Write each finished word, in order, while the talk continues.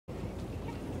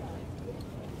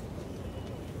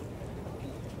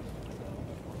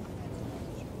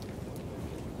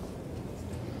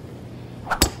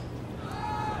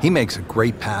He makes a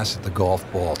great pass at the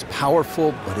golf ball. It's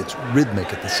powerful, but it's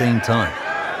rhythmic at the same time.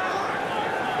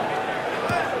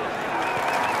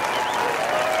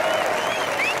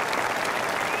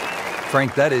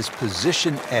 Frank, that is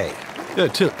position A. Yeah,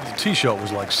 the tee shot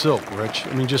was like silk, Rich.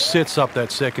 I mean, just sets up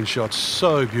that second shot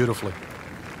so beautifully.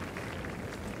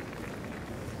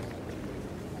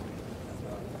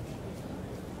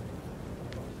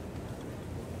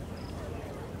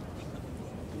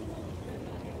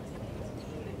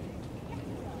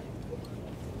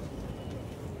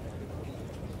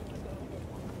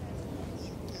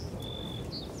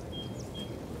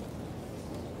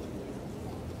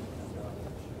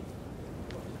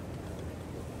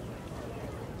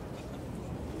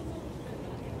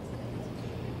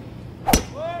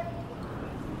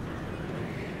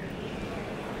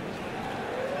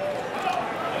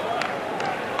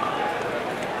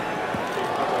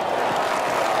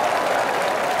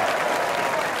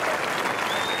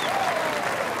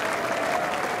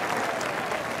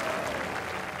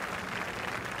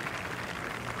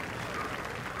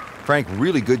 Frank,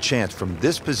 really good chance from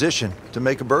this position to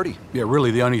make a birdie. Yeah, really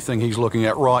the only thing he's looking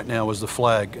at right now is the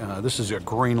flag. This is a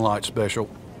green light special.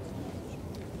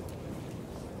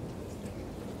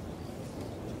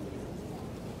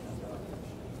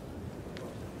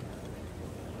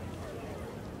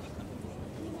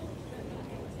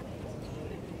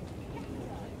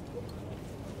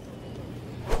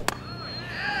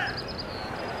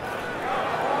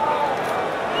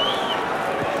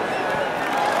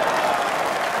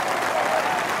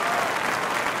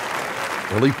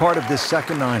 Early part of this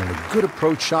second nine and a good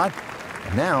approach shot,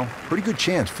 and now pretty good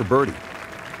chance for birdie.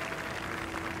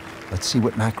 Let's see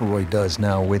what McIlroy does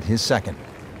now with his second.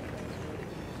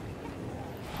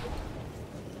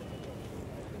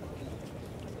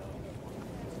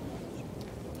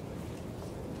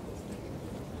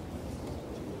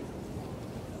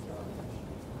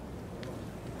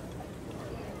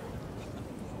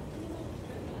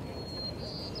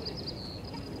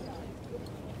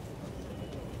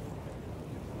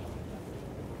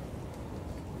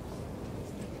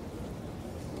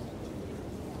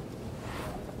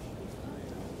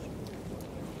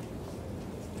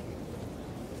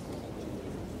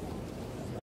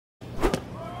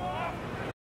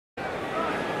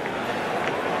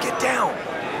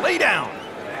 Lay down.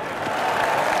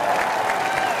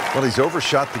 Well, he's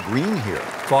overshot the green here.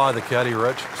 Fire the caddy,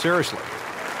 Rich. Seriously.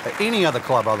 Any other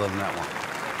club other than that one.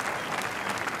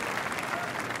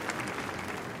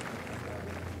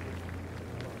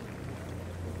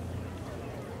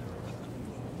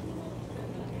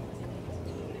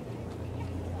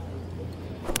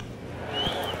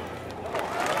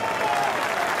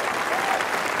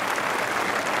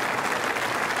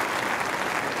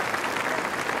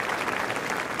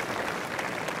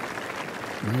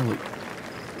 Really,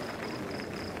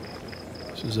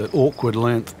 this is that awkward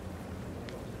length.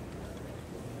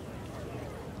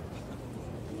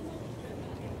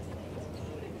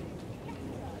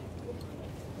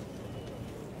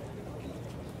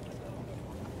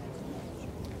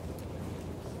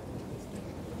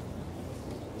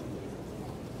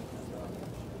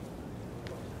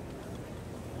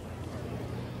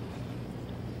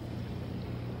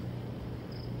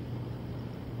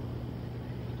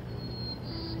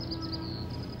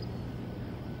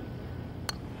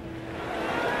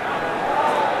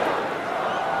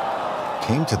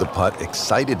 Came to the putt,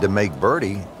 excited to make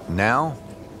birdie. Now,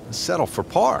 settle for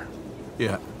par.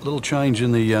 Yeah, a little change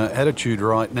in the attitude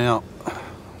right now.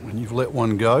 When you've let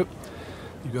one go,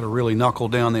 you've got to really knuckle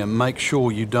down there and make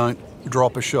sure you don't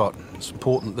drop a shot. It's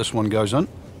important this one goes in.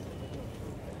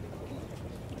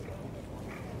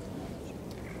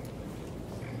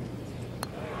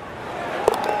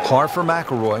 Par for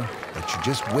McIlroy, but you're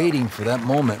just waiting for that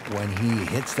moment when he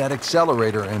hits that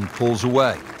accelerator and pulls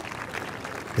away.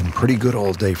 Been pretty good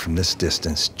all day from this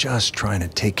distance, just trying to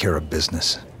take care of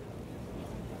business.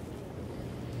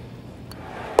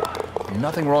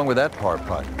 Nothing wrong with that par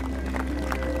putt.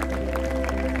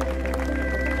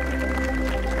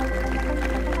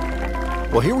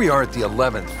 Well, here we are at the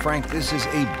 11th. Frank, this is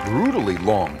a brutally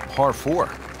long par 4.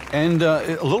 And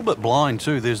a little bit blind,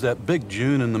 too. There's that big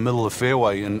dune in the middle of the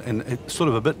fairway, and it's sort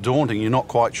of a bit daunting. You're not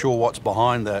quite sure what's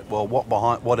behind that. Well,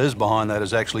 what is behind that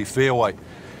is actually fairway.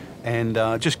 And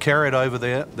just carry it over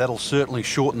there. That'll certainly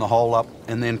shorten the hole up.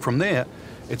 And then from there,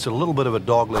 it's a little bit of a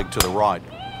dogleg to the right.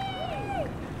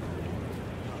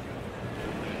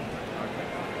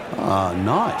 Ah,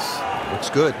 nice. Looks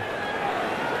good.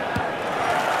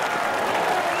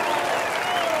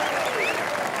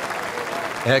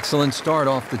 Excellent start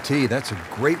off the tee. That's a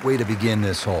great way to begin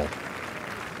this hole.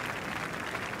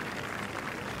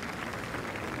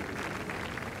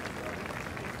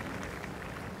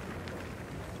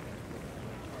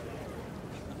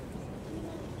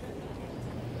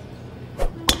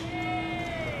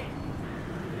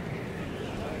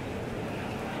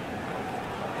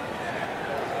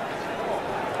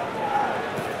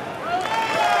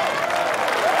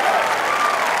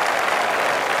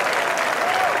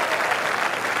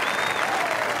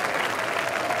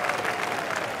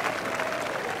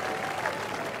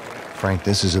 Frank,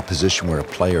 this is a position where a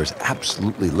player is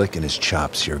absolutely licking his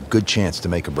chops here. Good chance to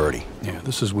make a birdie. Yeah,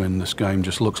 this is when this game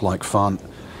just looks like fun.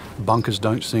 Bunkers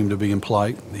don't seem to be in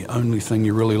play. The only thing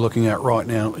you're really looking at right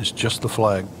now is just the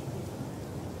flag.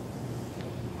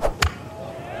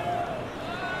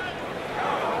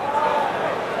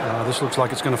 This looks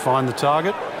like it's going to find the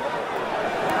target.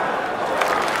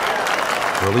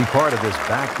 Early part of this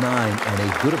back nine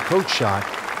and a good approach shot.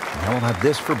 Now we'll have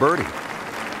this for birdie.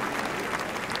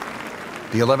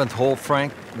 The 11th hole,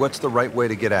 Frank, what's the right way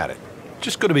to get at it?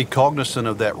 Just got to be cognizant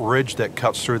of that ridge that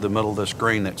cuts through the middle of this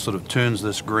green, that sort of turns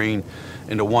this green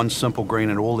into one simple green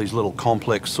and all these little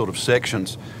complex sort of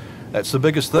sections. That's the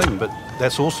biggest thing, but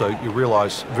that's also, you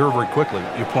realize very, very quickly,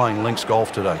 you're playing links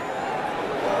golf today.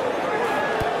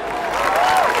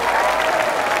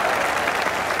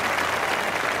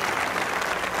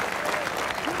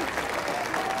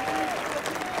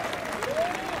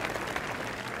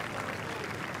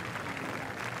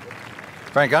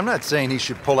 Frank, I'm not saying he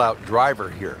should pull out driver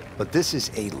here, but this is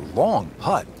a long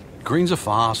putt. Greens are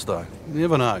fast, though. You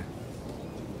never know.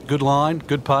 Good line,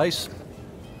 good pace.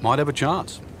 Might have a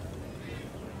chance.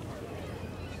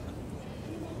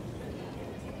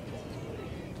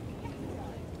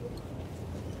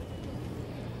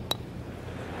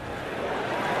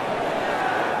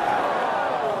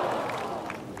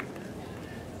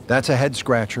 That's a head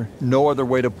scratcher. No other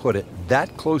way to put it.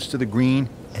 That close to the green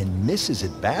and misses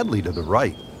it badly to the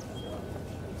right.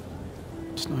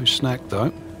 It's no snack,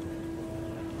 though.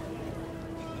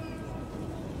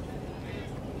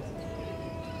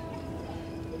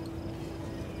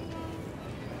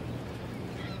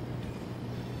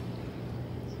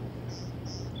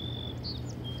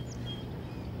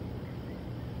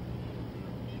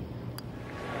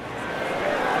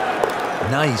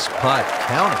 Nice putt.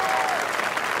 Count it.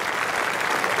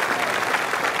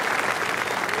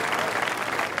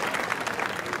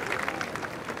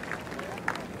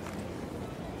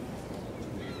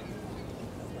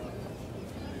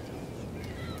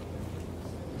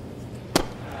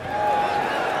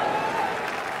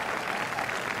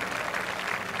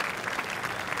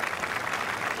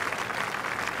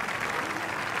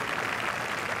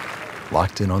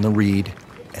 Locked in on the read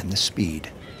and the speed.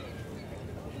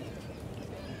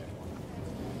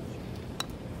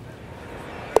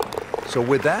 So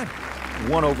with that,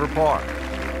 1 over par.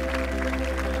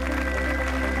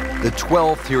 The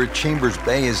 12th here at Chambers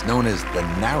Bay is known as the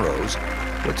Narrows.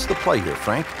 What's the play here,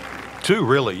 Frank? 2,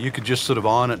 really. You could just sort of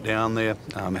iron it down there,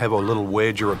 have a little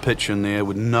wedge or a pitch in there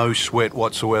with no sweat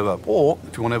whatsoever. Or,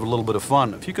 if you want to have a little bit of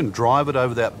fun, if you can drive it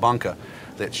over that bunker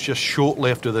that's just short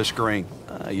left of this green,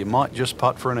 you might just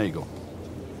putt for an eagle.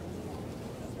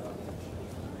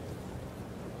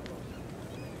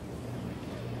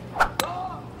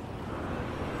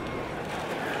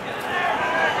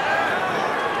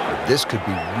 This could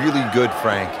be really good,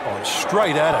 Frank. Oh,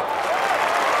 straight at it.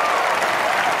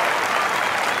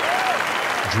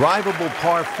 Drivable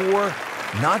par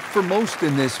 4, not for most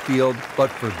in this field, but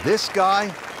for this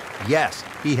guy, yes,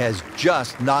 he has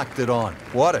just knocked it on.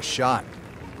 What a shot.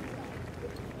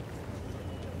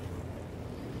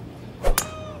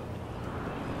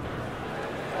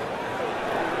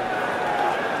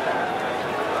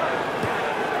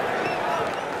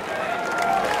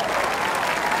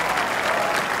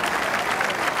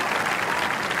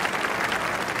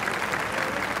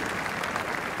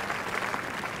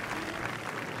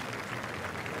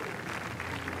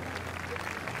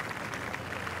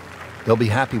 They'll be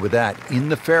happy with that. In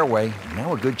the fairway,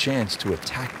 now a good chance to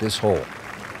attack this hole.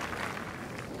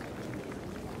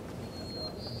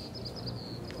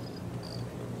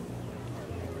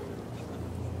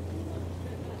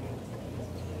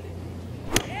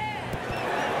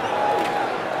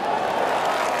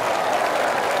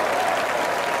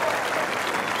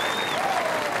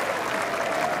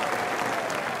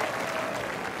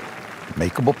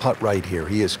 Makeable putt right here.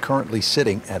 He is currently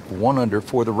sitting at 1 under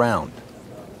for the round.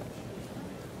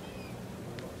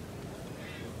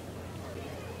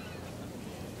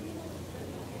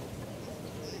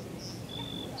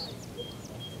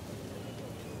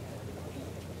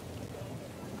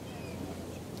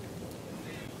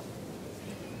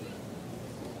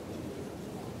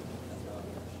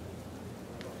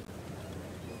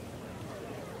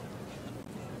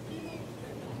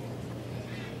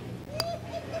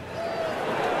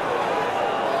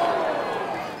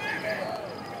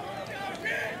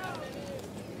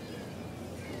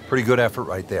 Pretty good effort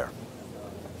right there.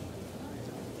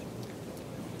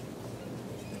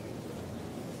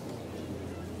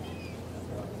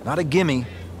 Not a gimme,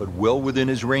 but well within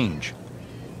his range.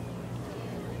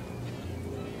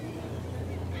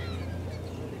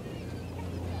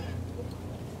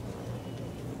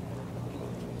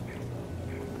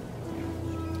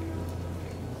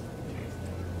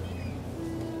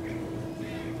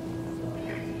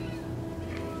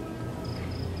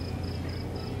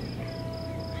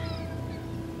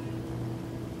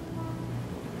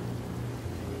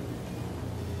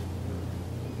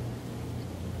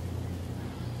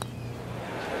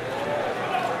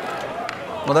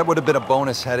 Well, that would have been a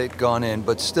bonus had it gone in,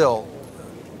 but still,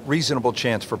 reasonable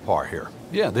chance for par here.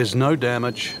 Yeah, there's no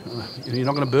damage. You're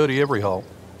not going to birdie every hole.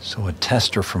 So a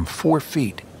tester from 4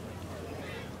 feet.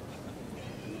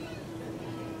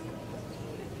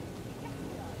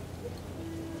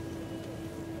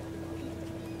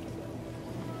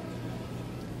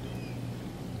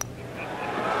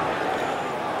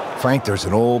 Frank, there's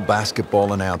an old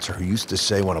basketball announcer who used to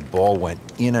say when a ball went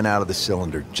in and out of the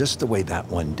cylinder just the way that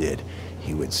one did,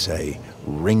 he would say,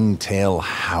 ringtail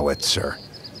howitzer.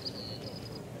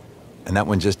 And that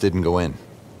one just didn't go in.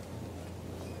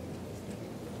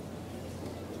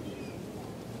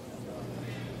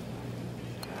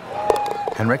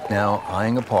 Henrik now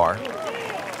eyeing a par.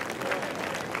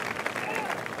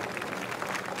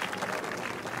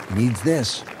 Needs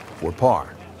this for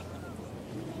par.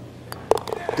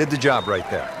 Did the job right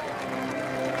there.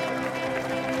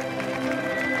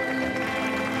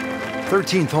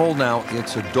 13th hole now,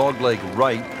 it's a dogleg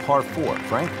right, par 4.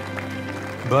 Frank?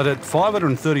 But at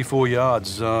 534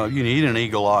 yards, you need an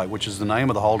eagle eye, which is the name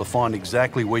of the hole, to find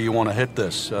exactly where you want to hit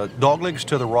this. Doglegs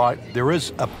to the right. There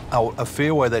is a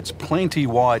fairway that's plenty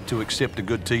wide to accept a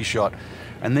good tee shot.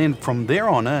 And then from there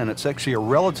on in, it's actually a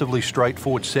relatively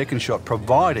straightforward second shot,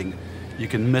 providing you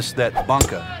can miss that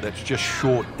bunker that's just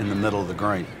short in the middle of the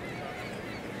green.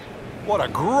 What a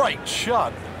great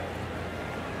shot.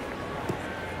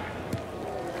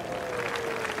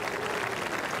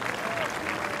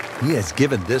 He has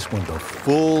given this one the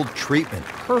full treatment.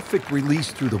 Perfect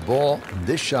release through the ball. And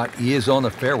this shot is on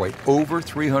the fairway, over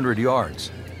 300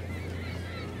 yards.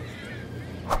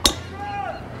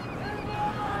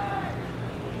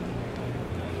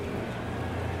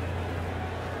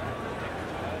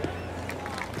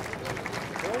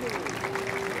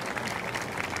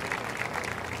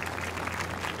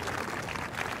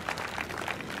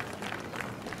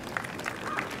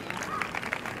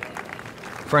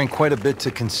 Frank, quite a bit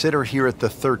to consider here at the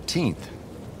 13th.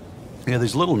 Yeah,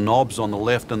 there's little knobs on the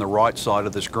left and the right side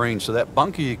of this green, so that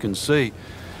bunker you can see,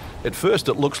 at first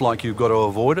it looks like you've got to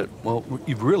avoid it. Well,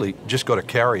 you've really just got to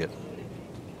carry it.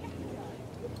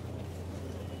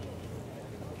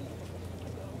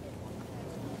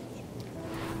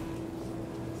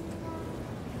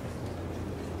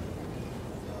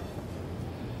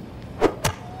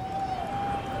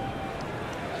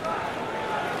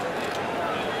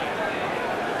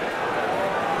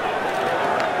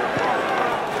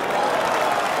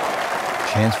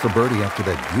 Chance for birdie after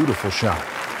that beautiful shot.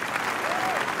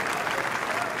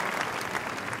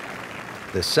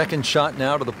 The second shot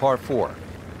now to the par 4.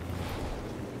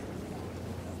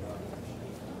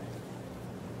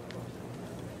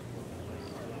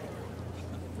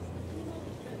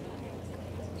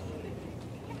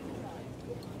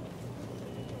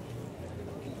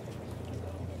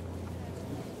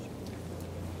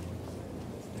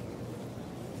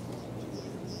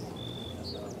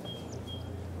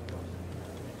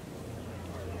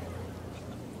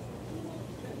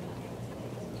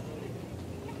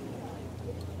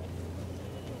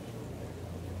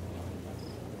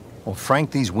 Well,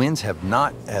 Frank, these winds have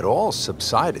not at all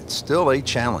subsided. Still a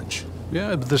challenge.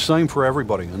 Yeah, the same for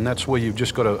everybody, and that's where you've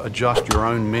just got to adjust your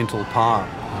own mental par.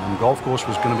 Golf course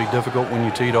was going to be difficult when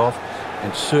you teed off,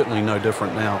 and certainly no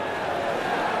different now.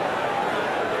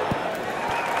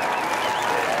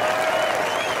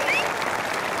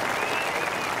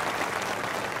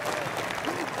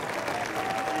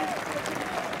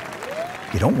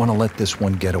 You don't want to let this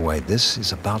one get away. This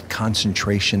is about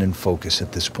concentration and focus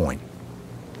at this point.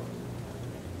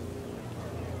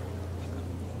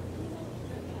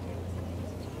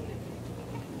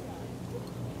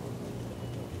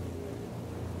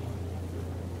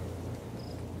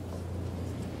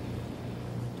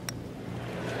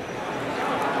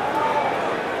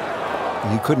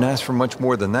 You couldn't ask for much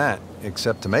more than that,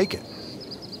 except to make it.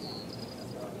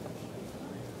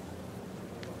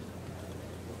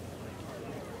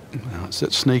 Now it's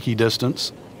at sneaky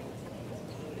distance.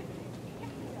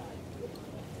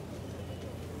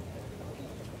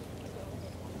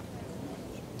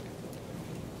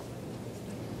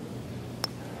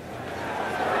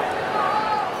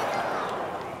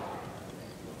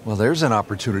 Well, there's an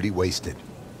opportunity wasted.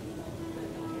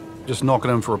 Just knock it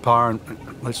in for a par, and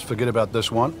let's forget about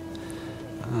this one.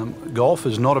 Golf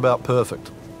is not about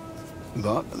perfect,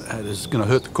 but it is going to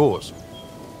hurt the cause.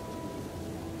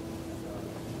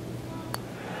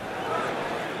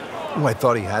 Oh, I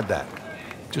thought he had that.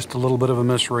 Just a little bit of a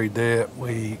misread there.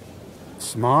 We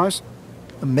smize.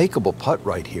 A makeable putt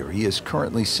right here. He is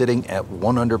currently sitting at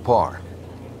 1 under par.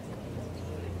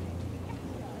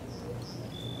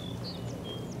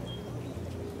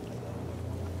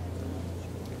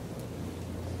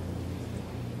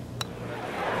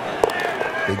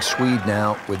 Big Swede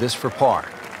now with this for par.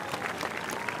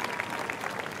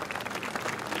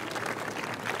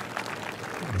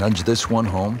 Nudge this one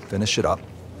home, finish it up.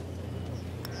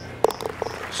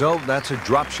 So that's a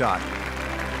drop shot.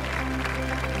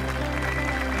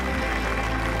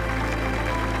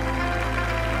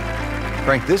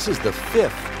 Frank, this is the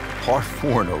 5th par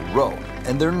 4 in a row,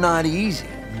 and they're not easy.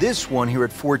 This one here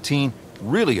at 14,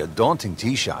 really a daunting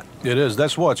tee shot. It is.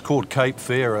 That's why it's called Cape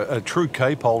Fair. A true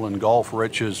Cape hole in golf,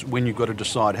 Rich, is when you've got to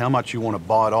decide how much you want to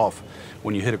bite off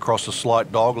when you hit across a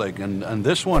slight dogleg. And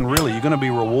this one, really, you're going to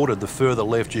be rewarded the further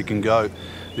left you can go.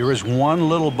 There is one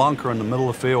little bunker in the middle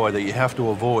of the fairway that you have to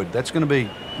avoid. That's going to be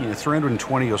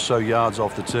 320 or so yards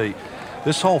off the tee.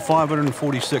 This hole,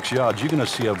 546 yards, you're going to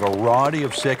see a variety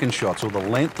of second shots, or the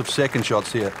length of second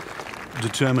shots here,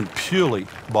 determined purely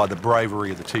by the bravery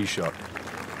of the tee shot.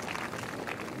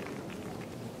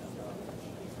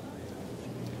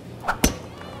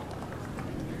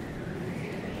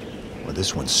 Well,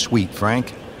 this one's sweet,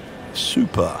 Frank.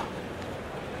 Super.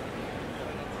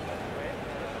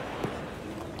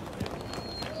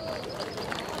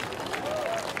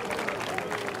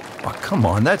 Oh, come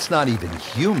on, that's not even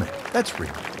human. That's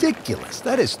ridiculous.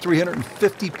 That is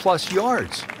 350 plus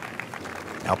yards.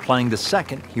 Now playing the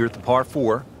second here at the par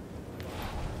 4.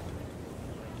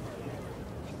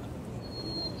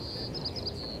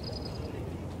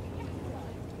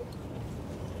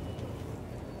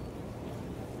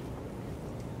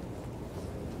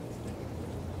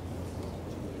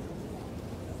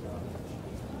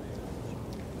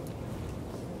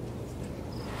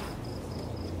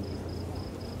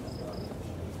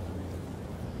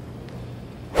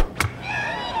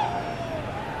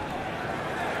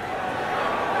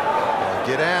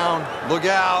 Get down, look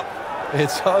out.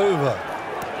 It's over.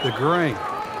 The green.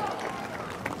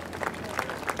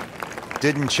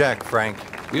 Didn't check, Frank.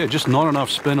 Yeah, just not enough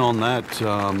spin on that,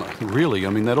 really.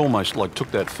 I mean, that almost like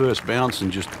took that first bounce and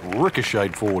just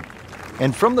ricocheted forward.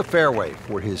 And from the fairway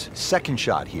for his second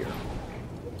shot here.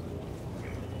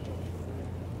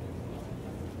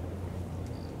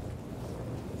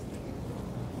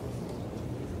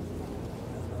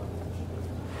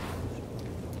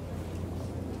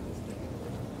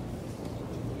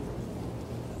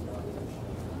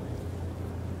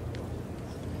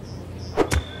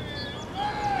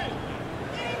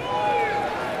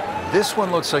 This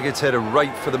one looks like it's headed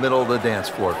right for the middle of the dance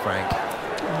floor, Frank.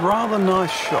 Rather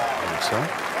nice shot, I would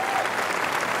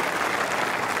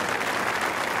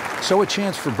say. So a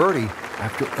chance for birdie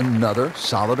after another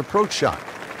solid approach shot.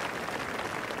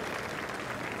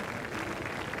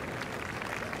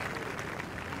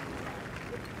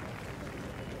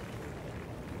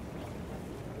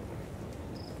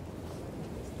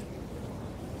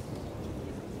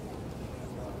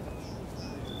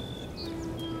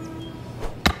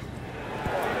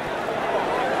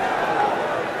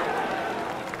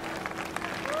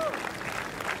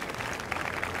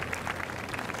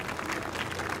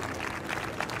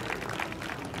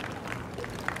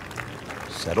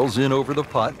 Settles in over the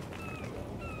putt.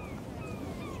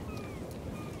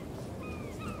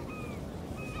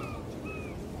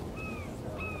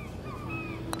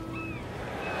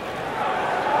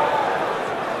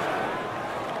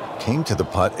 Came to the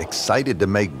putt excited to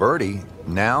make birdie.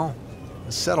 Now,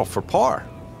 settle for par.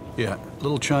 Yeah,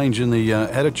 little change in the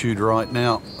attitude right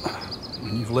now.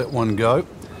 When you've let one go,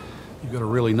 you've got to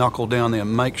really knuckle down there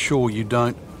and make sure you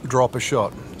don't drop a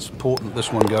shot. It's important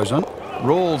this one goes in.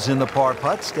 Rolls in the par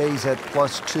putt, stays at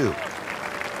 +2.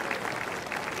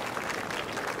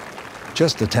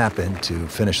 Just a tap in to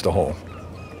finish the hole.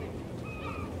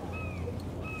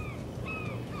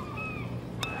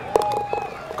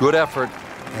 Good effort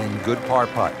and good par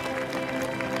putt.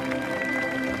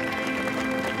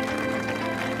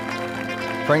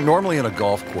 Frank, normally in a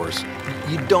golf course,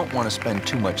 you don't want to spend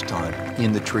too much time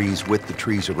in the trees, with the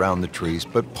trees, around the trees,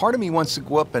 but part of me wants to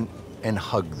go up and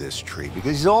hug this tree because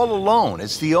he's all alone.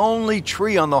 It's the only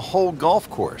tree on the whole golf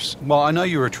course. Well, I know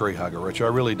you're a tree hugger, Rich, I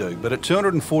really do. But at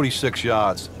 246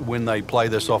 yards, when they play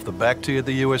this off the back tee at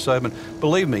the US Open,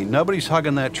 believe me, nobody's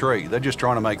hugging that tree. They're just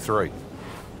trying to make 3.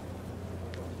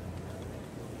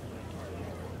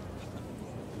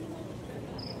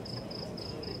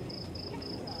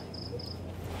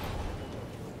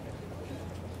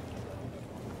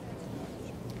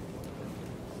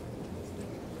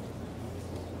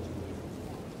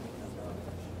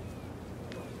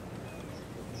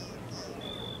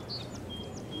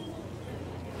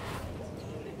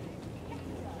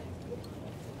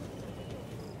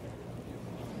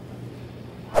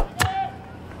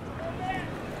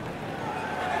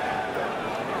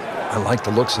 I like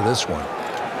the looks of this one.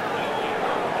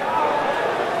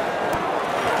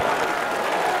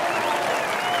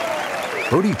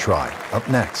 Birdie try up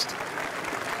next.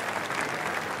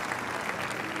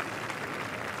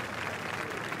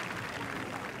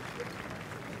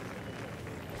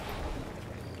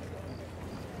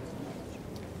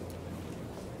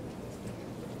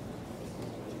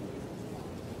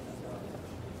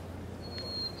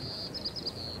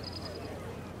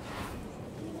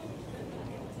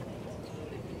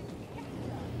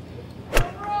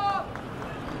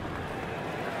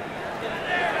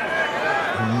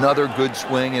 Another good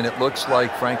swing, and it looks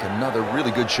like, Frank, another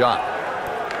really good shot.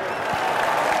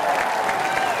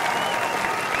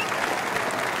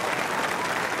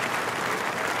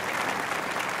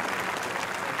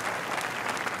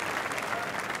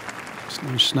 It's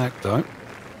no snack, though.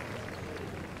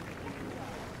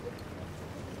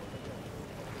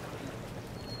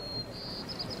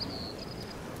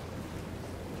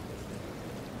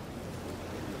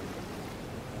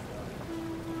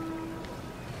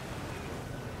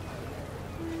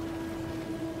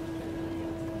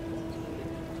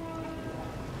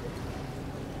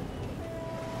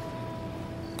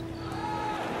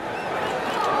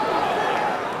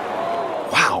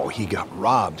 He got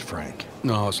robbed, Frank.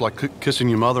 No, it's like kissing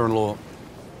your mother-in-law.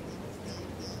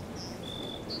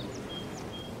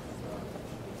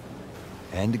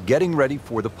 And getting ready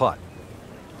for the putt.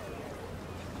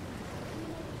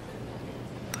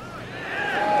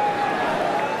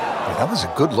 Well, that was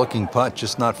a good-looking putt,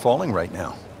 just not falling right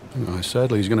now. No,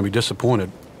 sadly, he's going to be disappointed.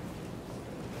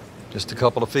 Just a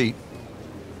couple of feet.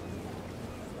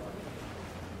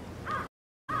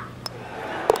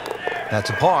 That's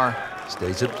a par.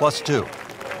 Stays at +2.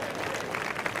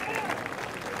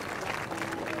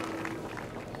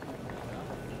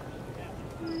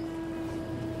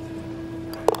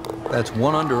 That's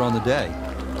 1 under on the day.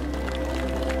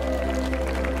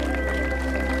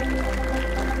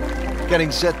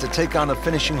 Getting set to take on the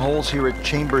finishing holes here at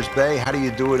Chambers Bay. How do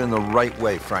you do it in the right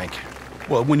way, Frank?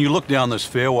 Well, when you look down this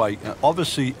fairway,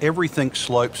 obviously everything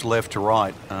slopes left to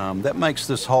right. That makes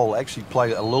this hole actually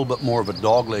play a little bit more of a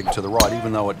dogleg to the right,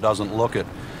 even though it doesn't look it.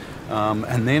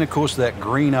 And then, of course, that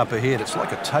green up ahead, it's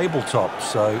like a tabletop.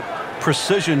 So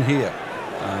precision here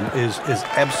is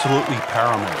absolutely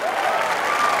paramount.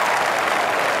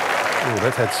 Oh,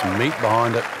 they've had some meat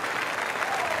behind it.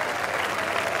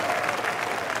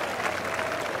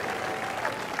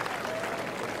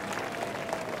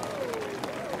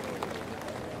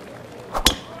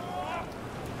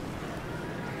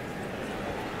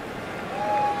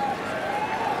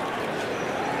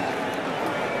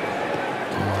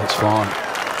 Fine.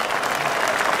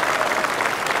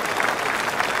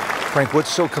 Frank,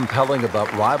 what's so compelling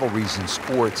about rivalries in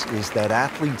sports is that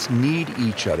athletes need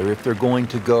each other if they're going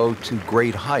to go to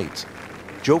great heights.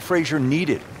 Joe Frazier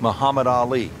needed Muhammad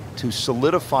Ali to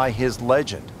solidify his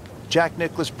legend. Jack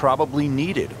Nicklaus probably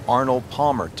needed Arnold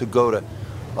Palmer to go to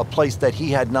a place that he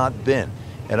had not been.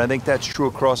 And I think that's true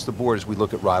across the board as we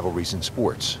look at rivalries in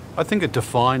sports. I think it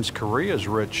defines careers,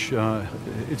 Rich.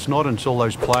 It's not until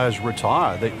those players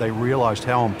retire that they realized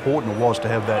how important it was to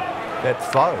have that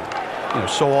foe. You know,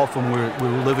 so often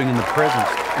we're living in the present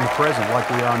like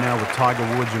we are now with Tiger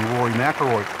Woods and Rory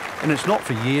McIlroy. And it's not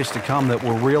for years to come that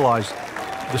we'll realize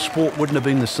the sport wouldn't have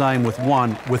been the same with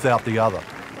one without the other.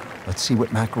 Let's see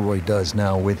what McIlroy does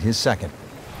now with his second.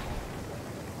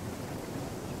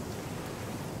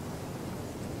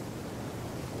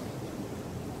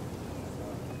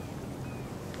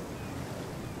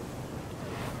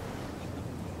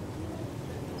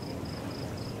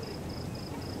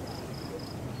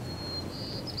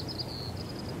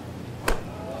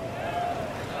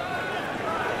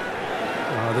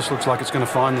 This looks like it's going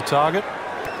to find the target.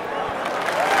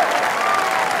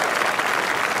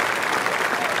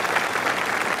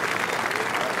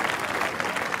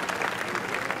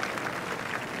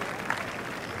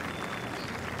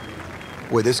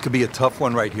 Boy, this could be a tough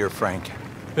one right here, Frank.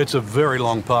 It's a very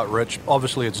long putt, Rich.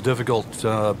 Obviously, it's difficult,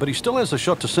 but he still has a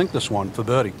shot to sink this one for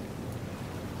birdie.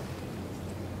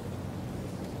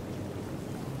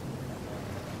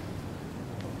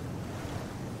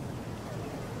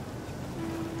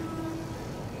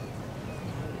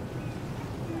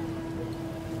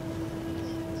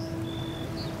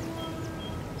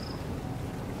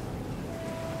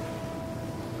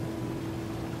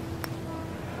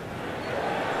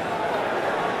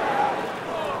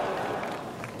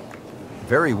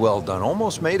 Very well done.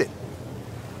 Almost made it.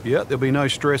 Yeah, there'll be no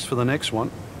stress for the next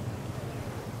one.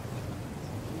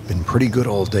 Been pretty good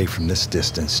all day from this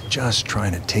distance, just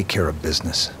trying to take care of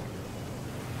business.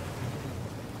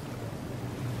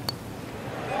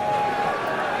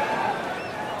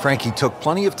 Frankie took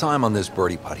plenty of time on this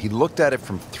birdie putt. He looked at it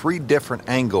from 3 different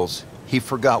angles. He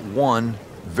forgot one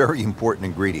Very important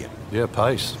ingredient. Yeah,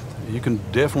 pace. You can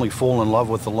definitely fall in love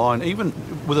with the line, even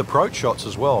with approach shots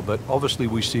as well, but obviously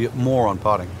we see it more on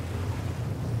putting.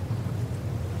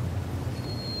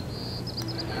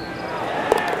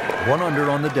 One under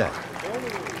on the day.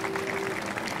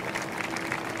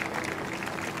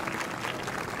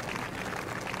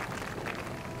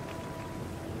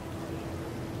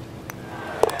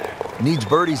 Needs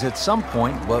birdies at some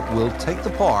point, but will take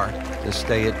the par to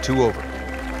stay at 2 over.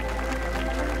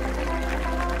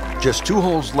 Just 2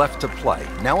 holes left to play.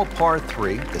 Now a par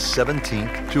 3, the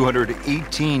 17th,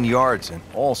 218 yards, and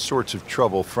all sorts of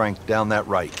trouble, Frank, down that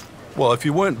right. Well, if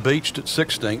you weren't beached at the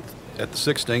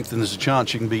 16th, then there's a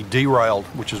chance you can be derailed,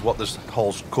 which is what this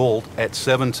hole's called, at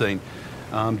 17.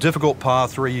 Difficult par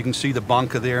 3, you can see the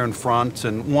bunker there in front,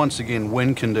 and once again,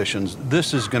 wind conditions.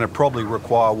 This is going to probably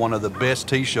require one of the best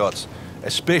tee shots,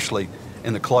 especially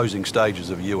in the closing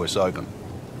stages of a US Open.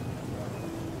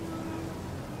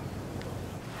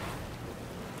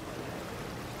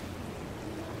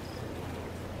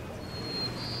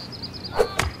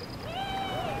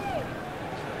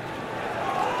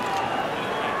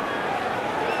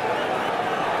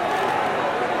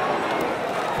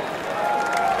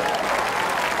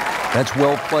 That's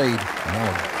well played. Now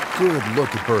a good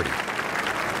look at birdie.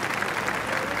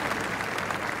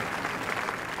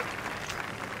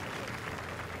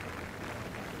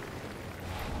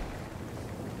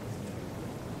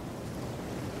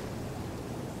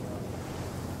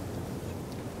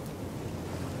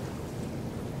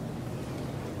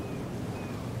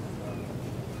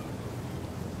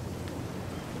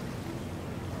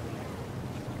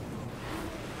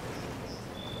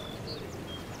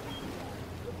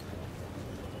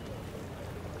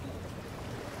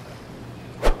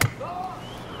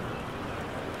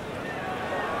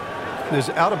 There's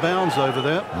out of bounds over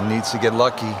there. He needs to get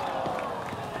lucky.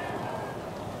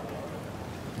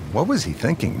 What was he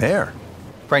thinking there?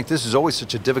 Frank, this is always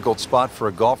such a difficult spot for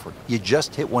a golfer. You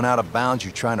just hit one out of bounds,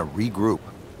 you're trying to regroup.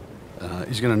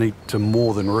 He's going to need to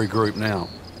more than regroup now.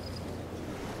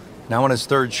 Now on his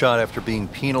 3rd shot after being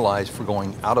penalized for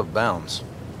going out of bounds.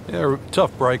 Yeah,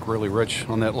 tough break really, Rich,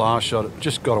 on that last shot. It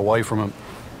just got away from him.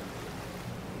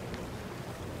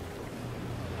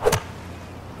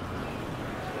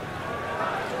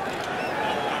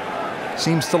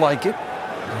 Seems to like it.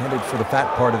 Headed for the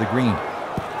fat part of the green.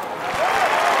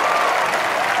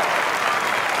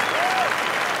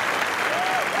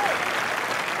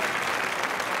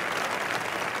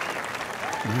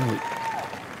 Really.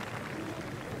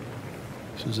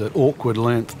 This is an awkward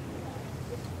length.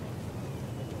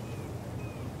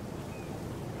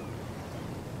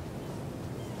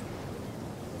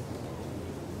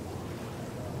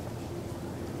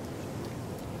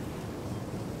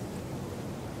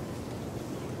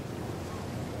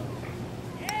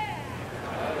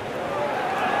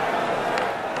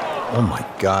 Oh my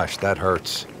gosh, that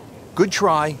hurts. Good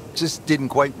try, just didn't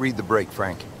quite read the break,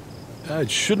 Frank. It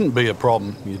shouldn't be a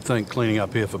problem, you'd think, cleaning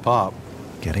up here for par.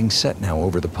 Getting set now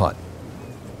over the putt.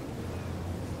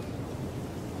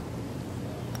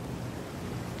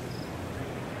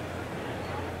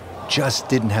 Just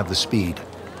didn't have the speed.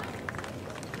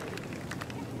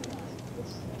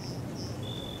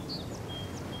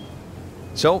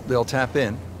 So they'll tap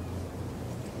in.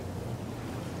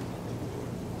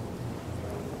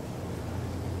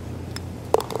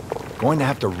 Going to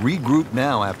have to regroup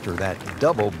now after that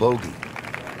double bogey.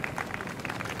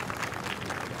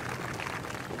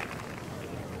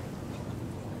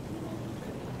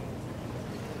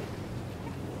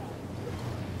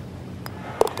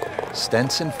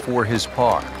 Stenson for his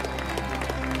par.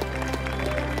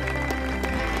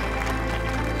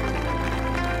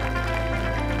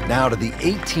 Now to the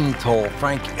 18th hole.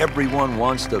 Frank, everyone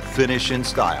wants to finish in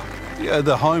style. Yeah,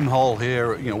 the home hole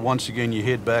here, once again you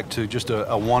head back to just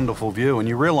a wonderful view, and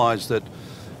you realize that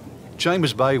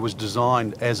Chambers Bay was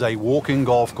designed as a walking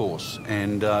golf course,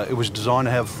 and it was designed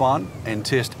to have fun and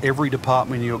test every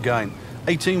department of your game.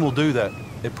 18 will do that.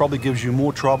 It probably gives you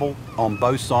more trouble on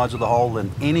both sides of the hole than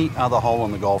any other hole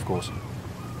on the golf course.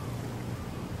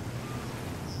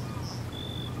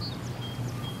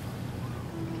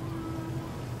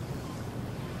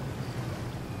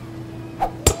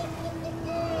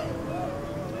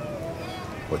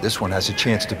 Well, this one has a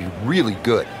chance to be really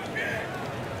good.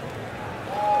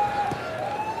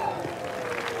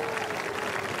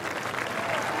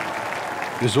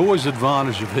 There's always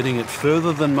advantage of hitting it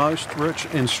further than most, Rich,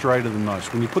 and straighter than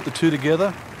most. When you put the two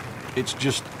together, it's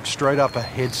just straight up a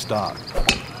head start.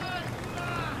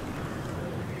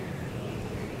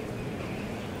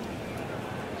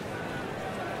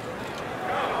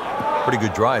 Pretty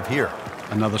good drive here.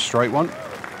 Another straight one.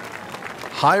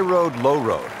 High road, low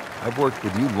road. I've worked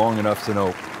with you long enough to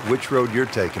know which road you're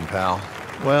taking, pal.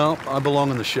 Well, I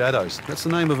belong in the shadows. That's the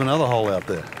name of another hole out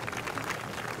there.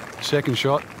 Second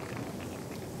shot.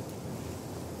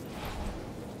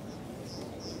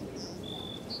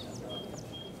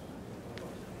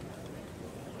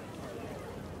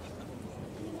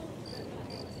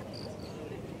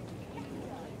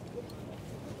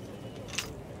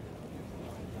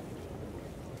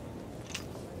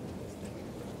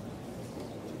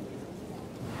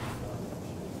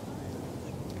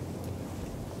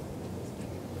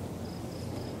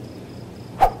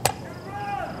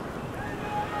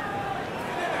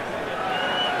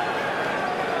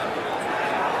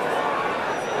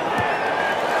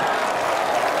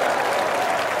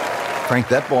 Frank,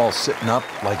 that ball's sitting up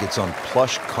like it's on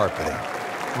plush carpeting.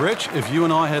 Rich, if you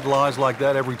and I had lies like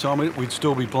that every time, we'd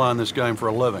still be playing this game for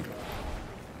a living.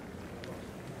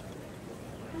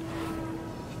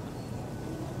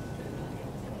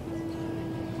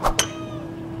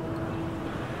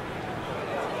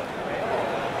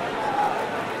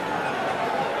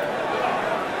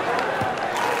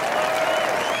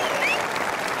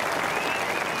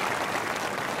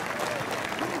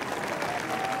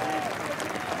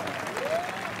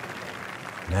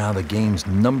 Now the game's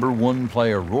 #1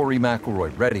 player, Rory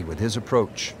McIlroy, ready with his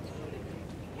approach.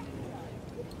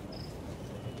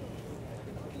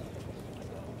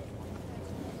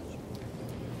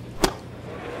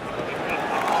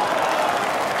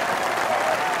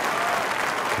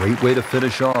 Great way to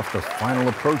finish off the final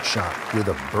approach shot with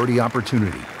a birdie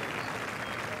opportunity.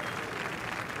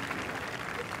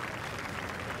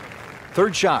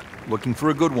 Third shot, looking for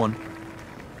a good one.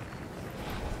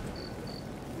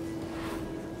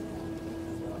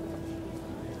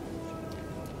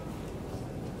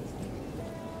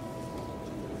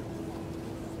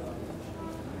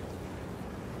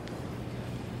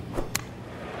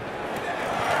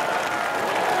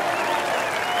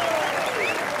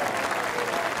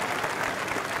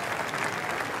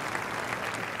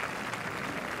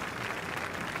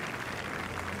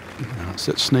 It's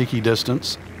at sneaky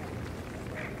distance.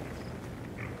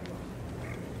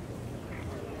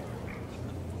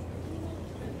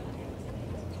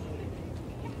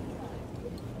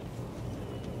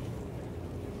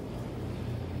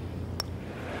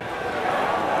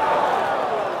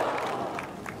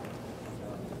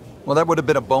 Well, that would have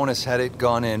been a bonus had it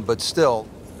gone in, but still,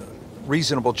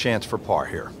 reasonable chance for par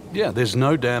here. Yeah, there's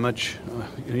no damage.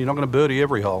 You're not going to birdie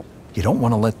every hole. You don't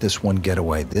want to let this one get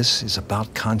away. This is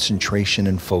about concentration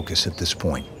and focus at this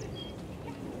point.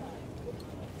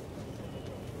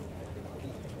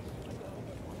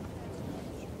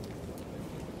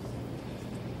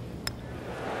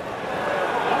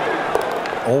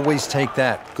 Always take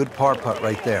that. Good par putt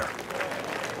right there.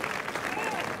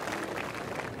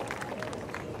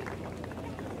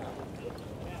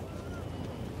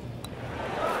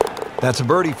 That's a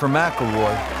birdie for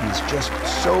McIlroy. He's just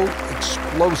so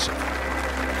explosive.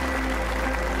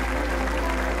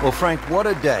 Well, Frank, what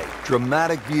a day.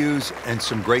 Dramatic views and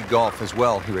some great golf as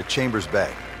well here at Chambers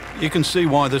Bay. You can see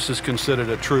why this is considered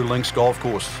a true links golf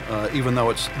course, even though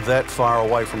it's that far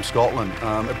away from Scotland.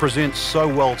 It presents so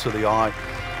well to the eye.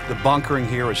 The bunkering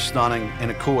here is stunning,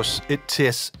 and of course, it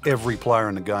tests every player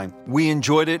in the game. We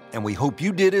enjoyed it, and we hope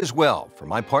you did as well. For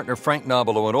my partner Frank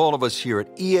Nobilo and all of us here at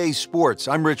EA Sports,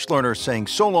 I'm Rich Lerner saying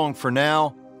so long for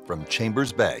now from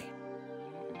Chambers Bay.